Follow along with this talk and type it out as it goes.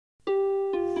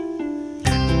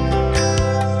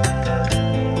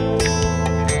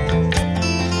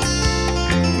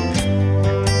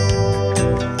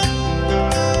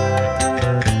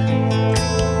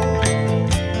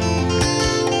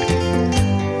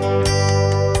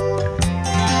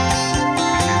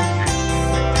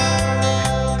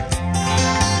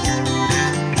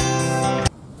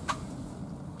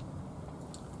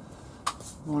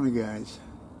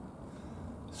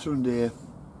Sunday,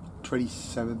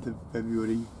 27th of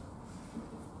February.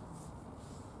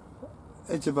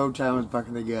 It's about time I was back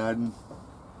in the garden.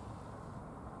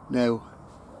 Now,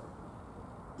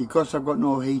 because I've got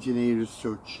no heating here as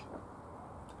such,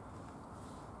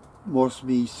 most of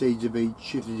these seeds have been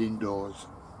shifted indoors.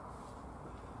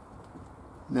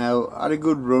 Now, I had a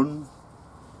good run,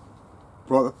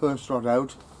 brought the first lot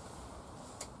out,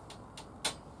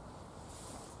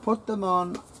 put them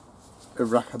on a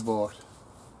rack I bought.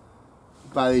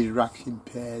 Buy these racks in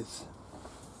pairs.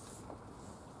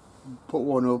 Put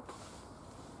one up,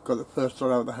 got the first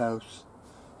lot out of the house.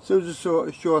 As soon as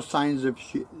I show signs of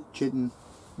chitting,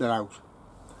 they're out.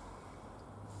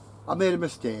 I made a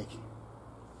mistake.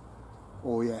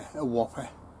 Oh yeah, a whopper.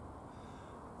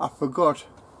 I forgot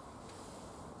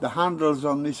the handles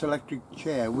on this electric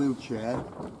wheelchair,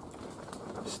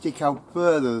 stick out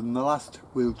further than the last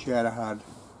wheelchair I had.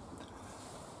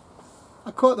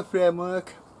 I caught the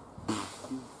framework,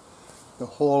 the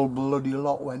whole bloody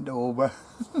lot went over.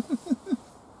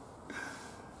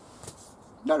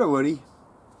 Not a worry,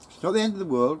 it's not the end of the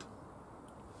world.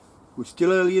 We're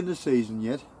still early in the season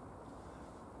yet.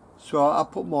 So I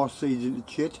put more seeds into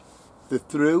chit. They're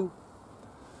through,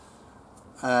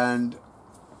 and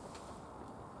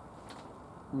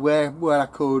where I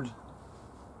could,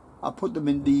 I put them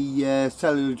in the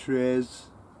cellular trays.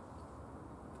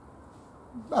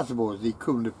 I suppose they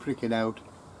couldn't have pricking out,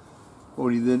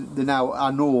 only the now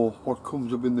I know what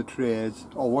comes up in the trays,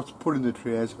 or what's put in the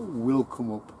trays will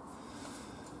come up.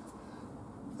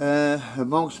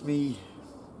 Amongst me,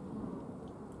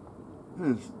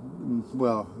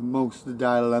 well, amongst the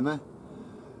dilemma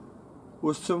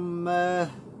was some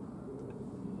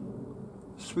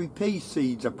sweet pea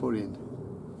seeds I put in.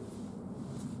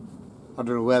 I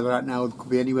don't know where they're at now, they could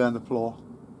be anywhere on the floor.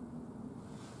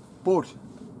 But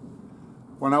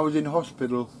when I was in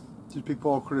hospital just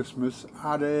before Christmas,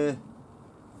 I had a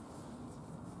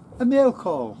mail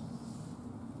call.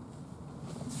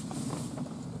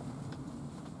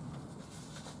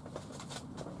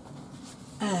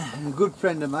 A good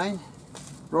friend of mine,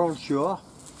 Ronald Shaw,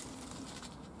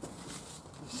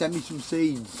 sent me some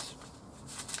seeds.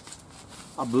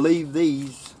 I believe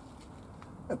these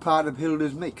are part of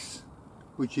Hilda's mix,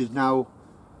 which is now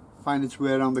finding its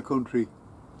way around the country,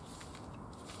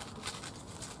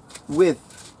 with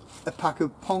a pack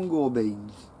of pongo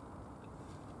beans,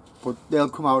 but they'll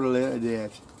come out at a later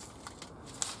date.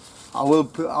 I will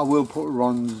put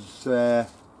Ron's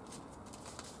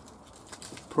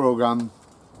program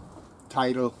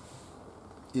title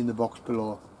in the box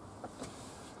below.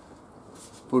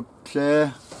 But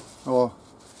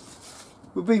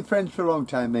we've been friends for a long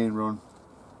time, me and Ron.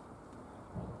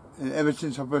 Ever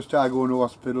since I first started going to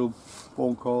hospital,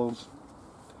 phone calls.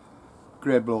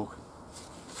 Great bloke.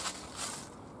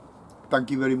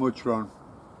 Thank you very much, Ron.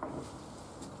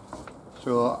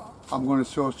 So I'm going to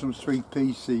sow some sweet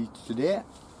pea seeds today.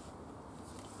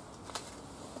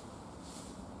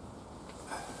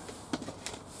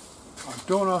 I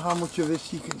don't know how much of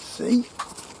this you can see.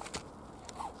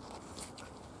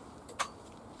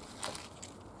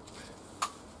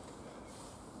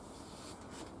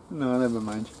 No, never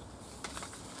mind.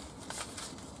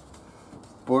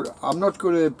 But I'm not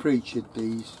going to preach it,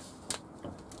 these.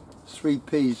 Sweet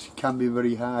peas can be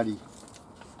very hardy.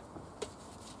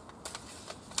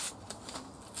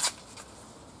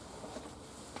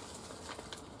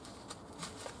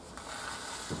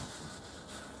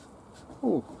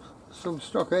 Oh, some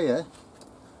stock here.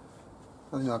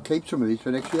 I think I'll keep some of these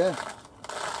for next year.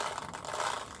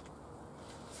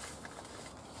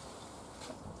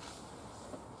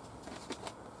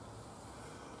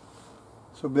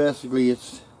 So basically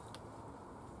it's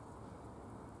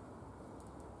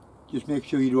just make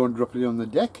sure you don't drop it on the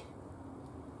deck.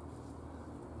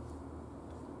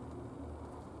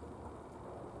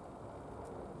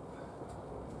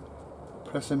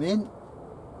 Press them in.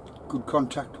 Good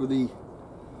contact with the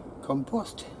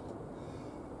compost.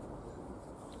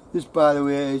 This, by the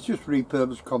way, is just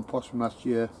repurposed compost from last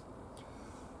year,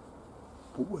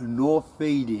 but with no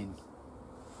feeding.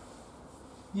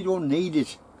 You don't need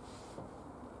it.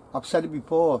 I've said it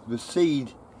before, the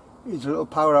seed is a little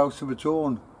powerhouse of its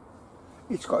own.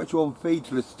 It's got its own feed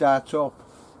till it starts up.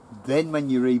 Then when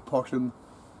you repot them,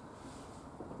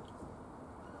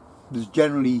 there's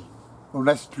generally,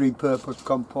 unless it's repurposed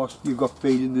compost, you've got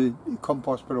feed in the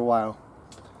compost for a while.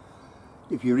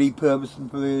 If you repurpose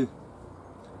them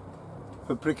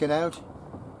for pricking out,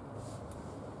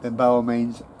 then by all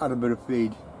means add a bit of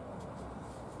feed.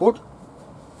 But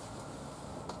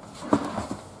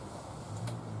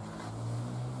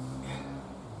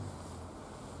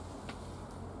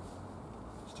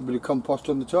a bit of compost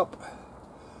on the top.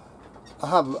 I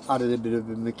have added a bit of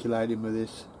vermiculite in with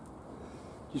this.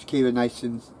 Just keep it nice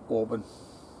and open.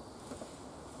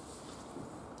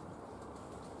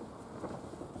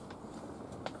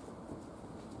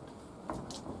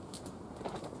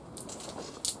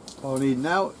 All I need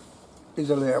now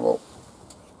is a label.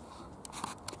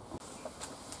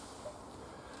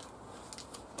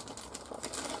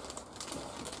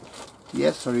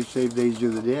 Yes, I received these the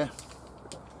other day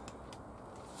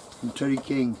from Terry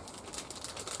King.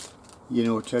 You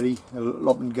know Terry,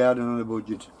 allotment garden on a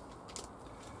budget.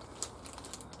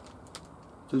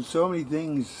 There's so many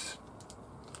things.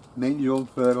 Make your own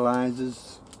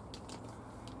fertilisers.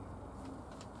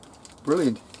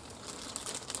 Brilliant.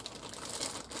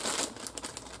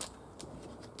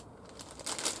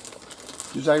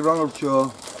 Just like Ronald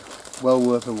Shaw, well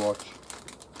worth a watch.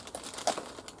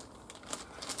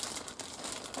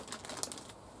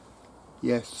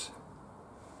 Yes.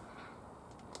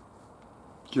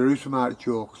 Jerusalem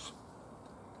artichokes.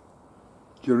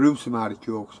 Jerusalem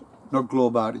artichokes, not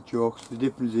globe artichokes. The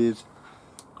difference is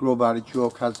globe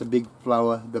artichoke has the big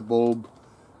flower, the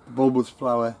bulbous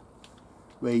flower,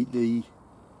 right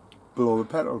below the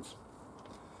petals.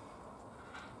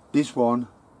 This one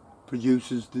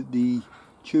produces the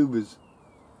tubers,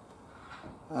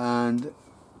 and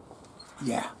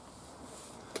yeah,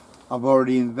 I've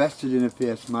already invested in a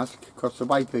face mask because the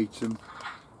wife eats them.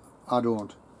 I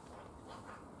don't.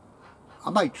 I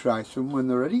might try some when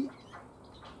they're ready.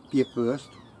 Here first,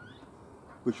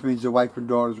 which means the wife and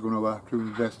daughter's going to have to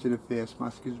invest in a face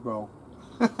mask as well.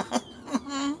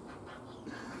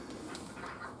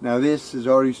 Now this has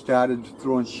already started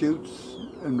throwing shoots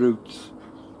and roots,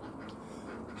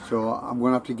 so I'm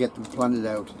going to have to get them planted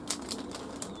out.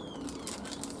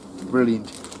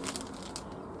 Brilliant.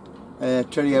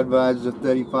 Terry advises a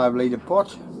 35 litre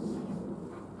pot.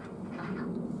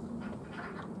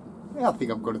 Yeah, I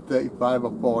think I've got a 35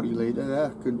 or 40 litre there,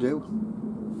 could do.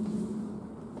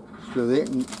 So they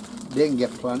can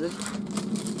get planted.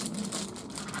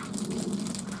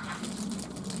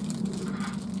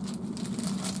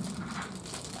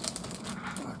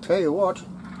 I'll tell you what,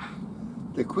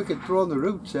 they're quick at throwing the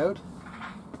roots out.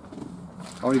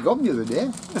 I only got them the other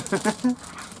day.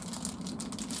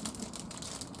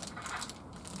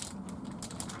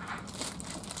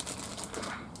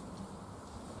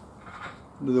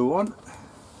 Another one,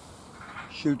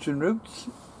 shoots and roots.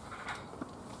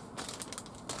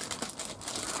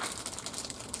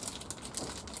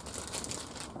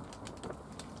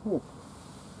 Oh,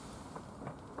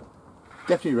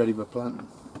 definitely ready for planting.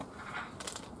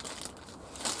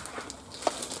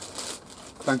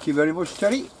 Thank you very much,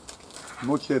 Terry.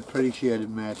 Much appreciated,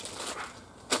 mate.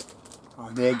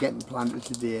 And they're getting planted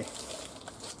today.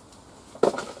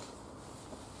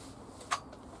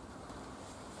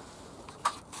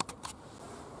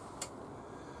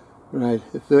 Right,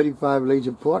 a 35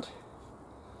 litre pot,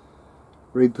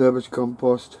 repurposed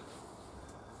compost.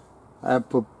 I have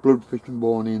put bloodfish and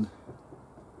bone in.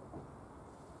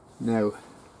 Now,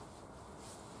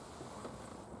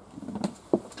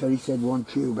 Terry said one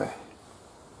tuber.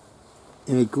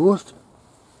 In it goes.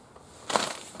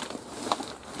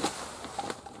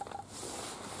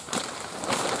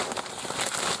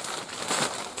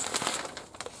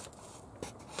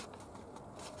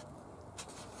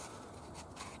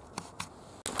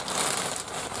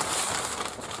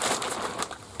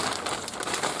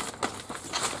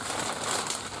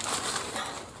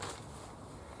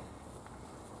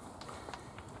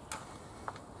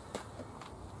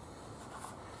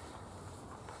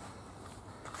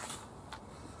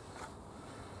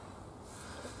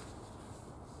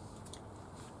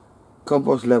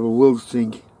 Compost level will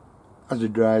sink as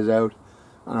it dries out,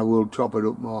 and I will top it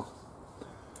up more.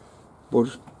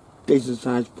 But decent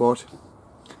sized pot,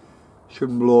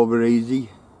 shouldn't blow over easy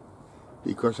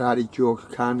because artichokes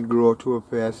can grow to a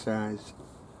fair size.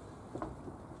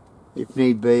 If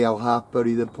need be, I'll half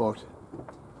bury the pot.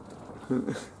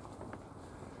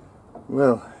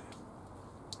 Well,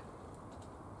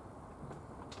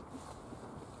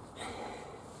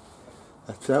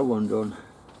 that's that one done.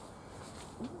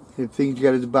 If things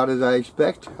get as bad as I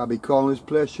expect, I'll be calling this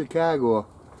place Chicago,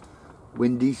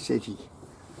 Windy City.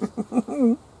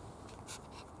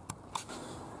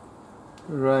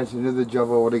 Right, another job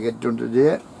I want to get done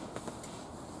today.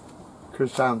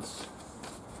 Chrysanths.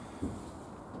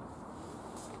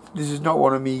 This is not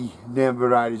one of me name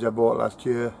varieties I bought last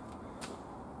year.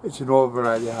 It's an old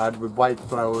variety I had with white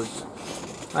flowers,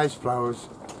 nice flowers.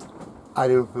 I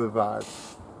do it for the vibe.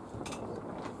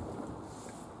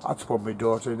 That's what my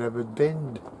daughter never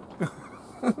binned.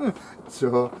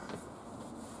 So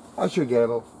I should get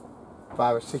about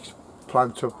 5 or 6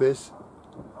 plants of this.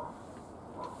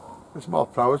 There's more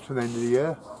flowers from the end of the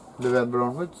year, November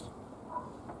onwards.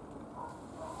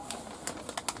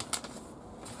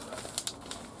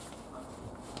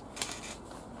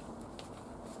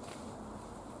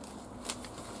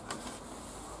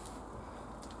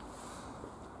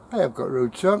 I have got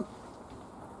roots on,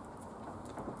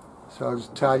 so I'll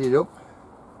just tidy it up.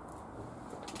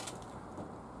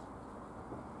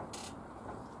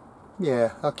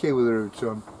 Yeah, okay with the roots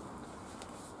on.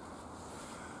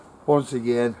 Once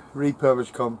again,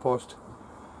 repurposed compost.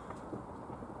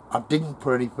 I didn't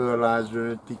put any fertiliser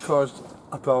in it because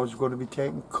I thought I was going to be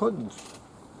taking cuttings,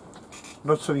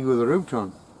 not something with a root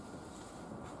on.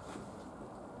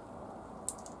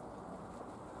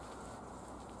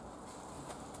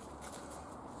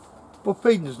 But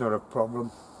feeding is not a problem.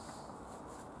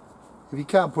 If you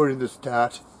can't put it in the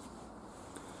start,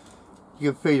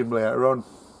 you can feed them later on.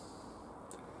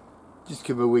 Just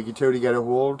give them a week or two to get a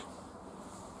hold.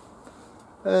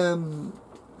 I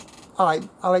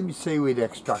like my seaweed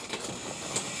extract.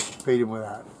 Feed them with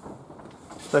that,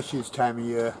 especially this time of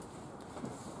year.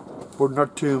 But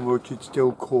not too much, it's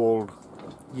still cold.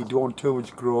 You don't want too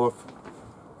much growth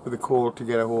for the cold to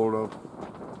get a hold of.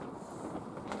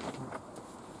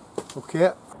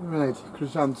 Okay, right,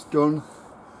 chrysanthemum's done.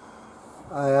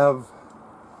 I have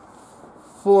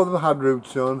 4 of them had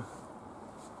roots on.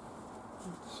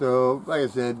 So, like I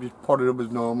said, just potted up as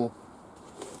normal.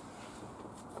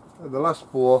 The last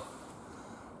 4,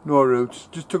 no roots,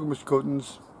 just took them as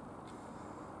cuttings.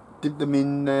 Dipped them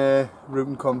in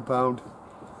rooting compound.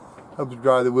 Helps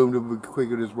dry the wound up a bit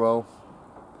quicker as well.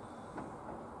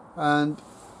 And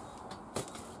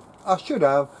I should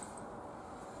have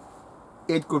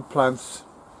 8 good plants,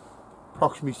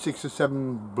 approximately 6 or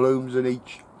 7 blooms in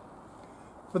each,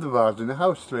 for the vase in the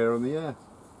house later on the year.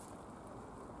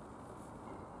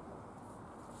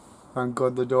 Thank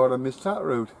God the daughter missed that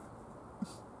route.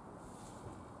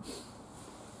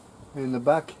 In the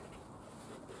back,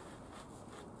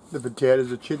 the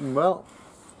potatoes are chitting well.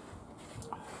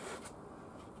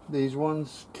 These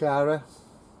ones, Cara.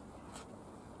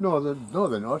 No,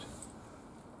 they're not.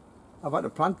 I've had to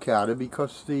plant Cara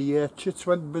because the chits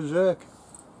went berserk.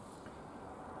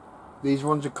 These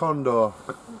ones are Condor,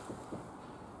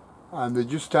 and they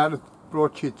just started to throw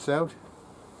chits out,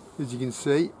 as you can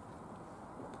see.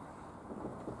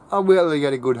 I'll wait till they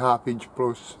get a good ½ inch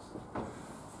plus.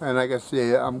 And like I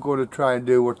say, I'm going to try and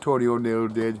do what Tony O'Neill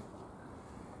did.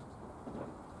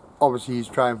 Obviously he's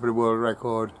trying for the world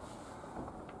record.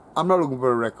 I'm not looking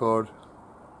for a record.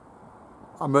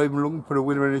 I'm not even looking for a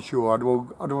winner in a show. I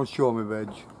don't want to show my veg.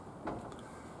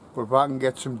 But if I can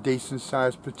get some decent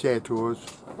sized potatoes,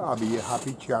 I'll be a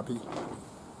happy chappy.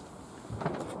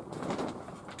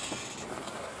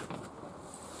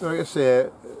 Like I say,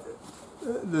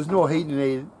 there's no heating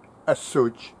aid as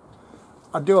such.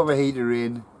 I do have a heater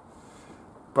in,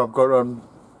 but I've got on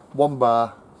 1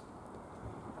 bar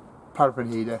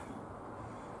paraffin heater,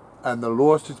 and the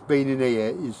lowest it's been in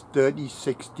here is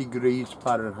 36 degrees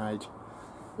Fahrenheit.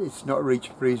 It's not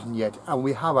reached freezing yet, and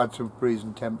we have had some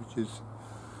freezing temperatures.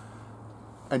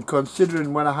 And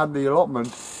considering when I had the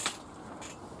allotment,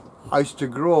 I used to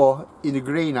grow in a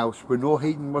greenhouse with no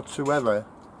heating whatsoever,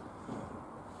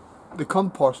 the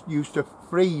compost used to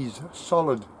freeze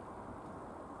solid,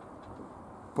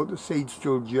 but the seeds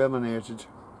still germinated.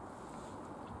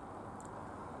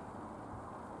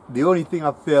 The only thing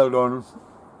I failed on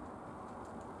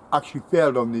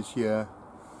this year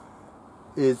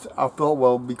is I thought,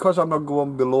 well, because I'm not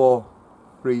going below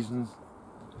freezing,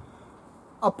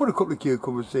 I'll put a couple of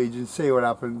cucumber seeds and see what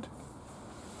happened.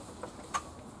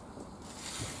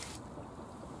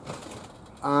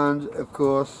 And of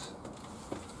course,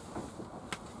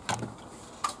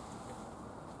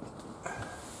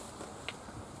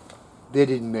 they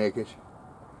didn't make it.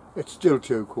 It's still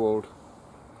too cold.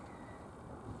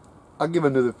 I'll give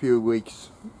another few weeks,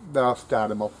 then I'll start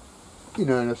them up in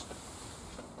earnest.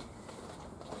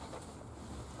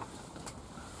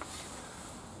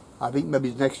 I think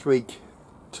maybe next week,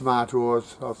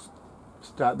 tomatoes, I'll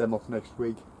start them up next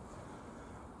week.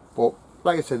 But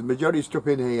like I said, the majority of stuff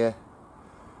in here,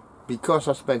 because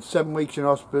I spent 7 weeks in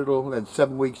hospital and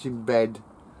 7 weeks in bed,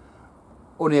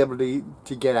 unable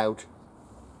to get out,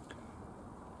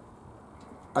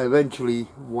 I eventually,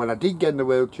 when I did get in the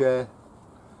wheelchair,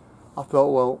 I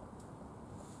thought, well,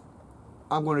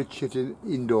 I'm going to chit it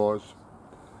indoors,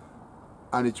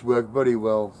 and it's worked very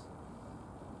well.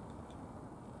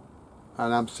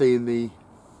 And I'm seeing the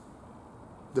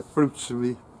fruits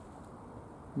of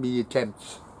me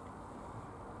attempts.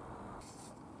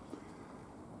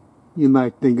 You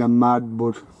might think I'm mad,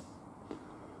 but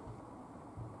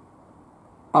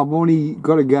I've only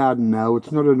got a garden now.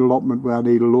 It's not an allotment where I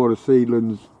need a load of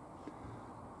seedlings,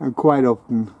 and quite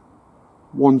often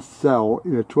one cell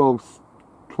in a 12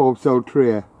 cell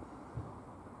tray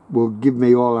will give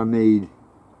me all I need.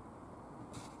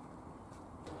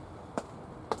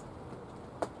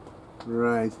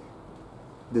 Right,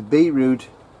 the beetroot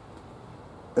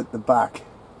at the back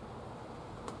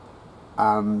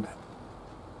and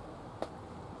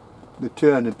the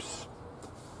turnips,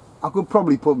 I could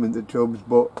probably put them into tubs,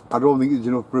 but I don't think there's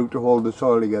enough root to hold the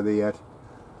soil together yet.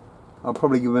 I'll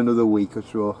probably give it another week or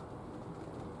so,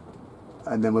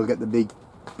 and then we'll get the big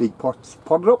pots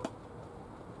potted up.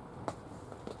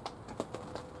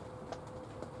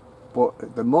 But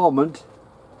at the moment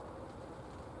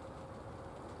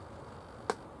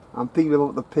I'm thinking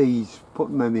about the peas,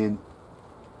 putting them in.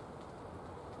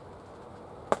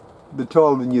 They're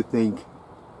taller than you think.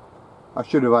 I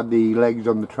should have had the legs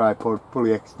on the tripod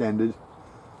fully extended,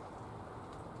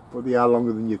 but they are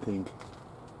longer than you think.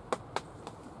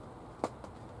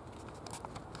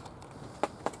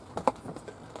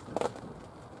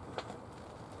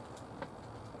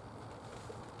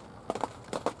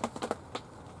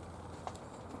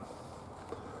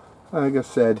 Like I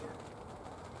said,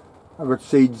 I've got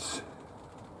seeds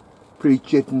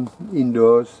pre-chitting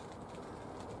indoors,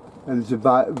 and there's a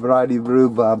variety of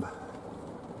rhubarb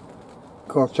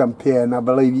called champagne. I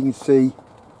believe you can see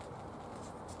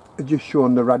it's just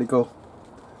showing the radical,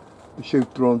 the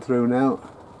shoot thrown through now.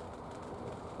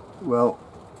 Well,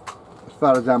 as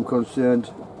far as I'm concerned,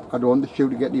 I don't want the shoot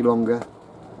to get any longer.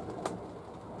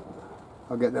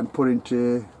 I'll get them put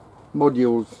into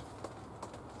modules.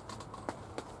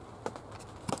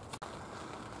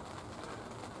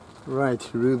 Right,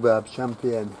 rhubarb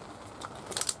champagne,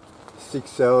 6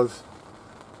 cells.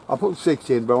 I put 6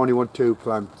 in, but I only want 2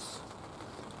 plants.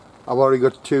 I've already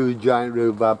got 2 giant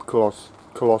rhubarb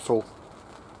colossal,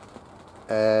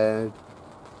 2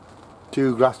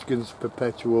 Glaskins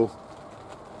perpetual,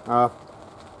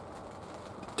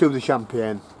 2 of the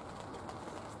champagne.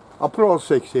 I'll put all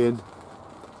 6 in.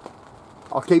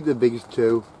 I'll keep the biggest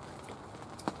 2.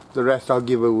 The rest I'll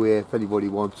give away if anybody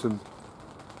wants them.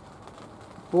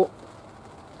 But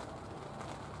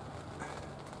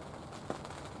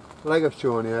like I've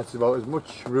shown you, it's about as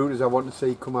much root as I want to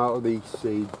see come out of the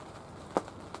seed.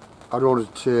 I don't want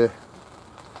it to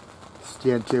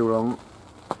stand too long.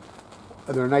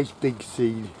 And they're a nice big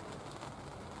seed,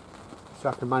 so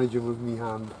I can manage them with my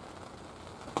hand.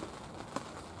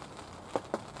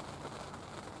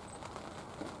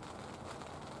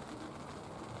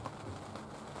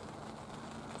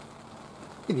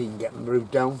 If you can get them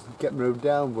root down, get them root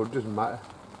down, but it doesn't matter.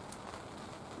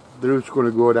 The root's going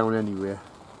to go down anyway,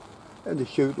 and the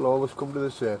shoot will always come to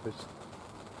the surface.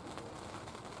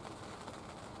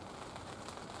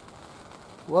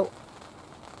 Well,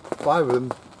 5 of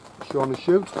them showing the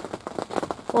shoot.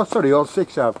 Oh sorry, all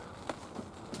 6 have.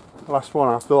 The last one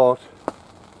I thought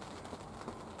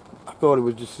it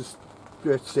was just a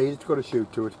straight seed. It's got a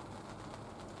shoot to it.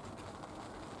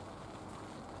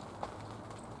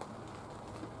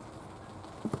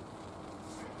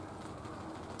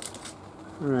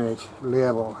 Right,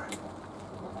 label.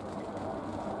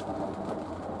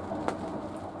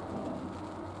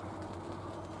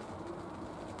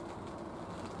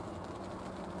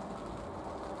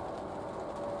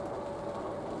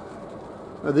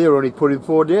 Now they were only put in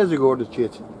 4 days ago to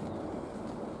chit.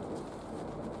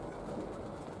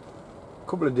 A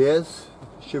couple of days,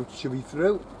 shoots should be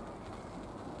through.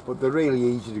 But they're really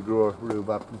easy to grow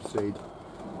rhubarb from seed.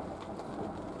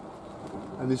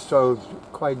 And this soil's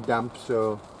quite damp,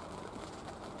 so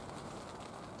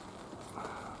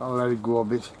I'll let it go a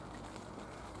bit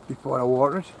before I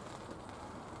water it.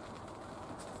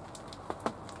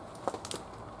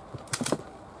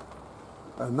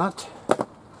 And that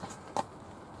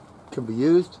can be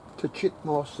used to chit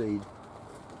more seed.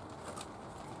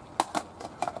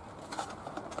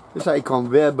 It's like a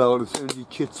conveyor belt. As soon as you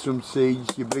chit some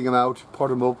seeds, you bring them out, pot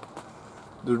them up.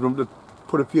 There's room to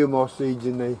put a few more seeds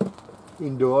in there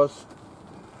indoors.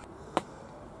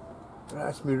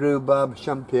 That's my rhubarb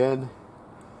champagne,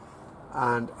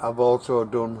 and I've also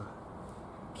done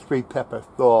sweet pepper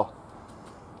thaw.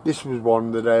 This was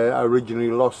one that I originally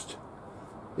lost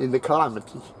in the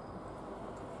calamity.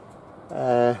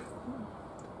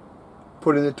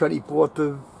 Put in the 24th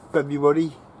of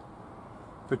February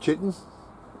for chitting.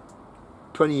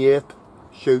 28th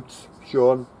shoots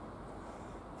shown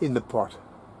in the pot,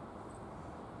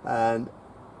 and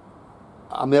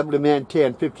I'm able to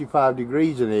maintain 55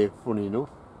 degrees in here, funny enough,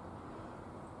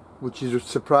 which is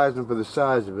surprising for the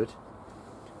size of it.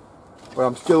 But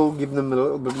I'm still giving them a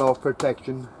little bit more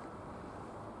protection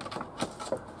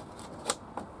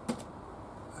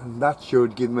And that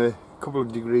should give me a couple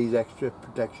of degrees extra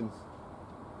protection.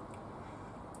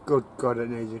 Good God, it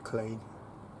needs it clean.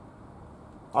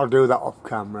 I'll do that off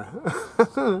camera.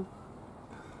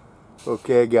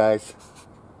 Okay guys.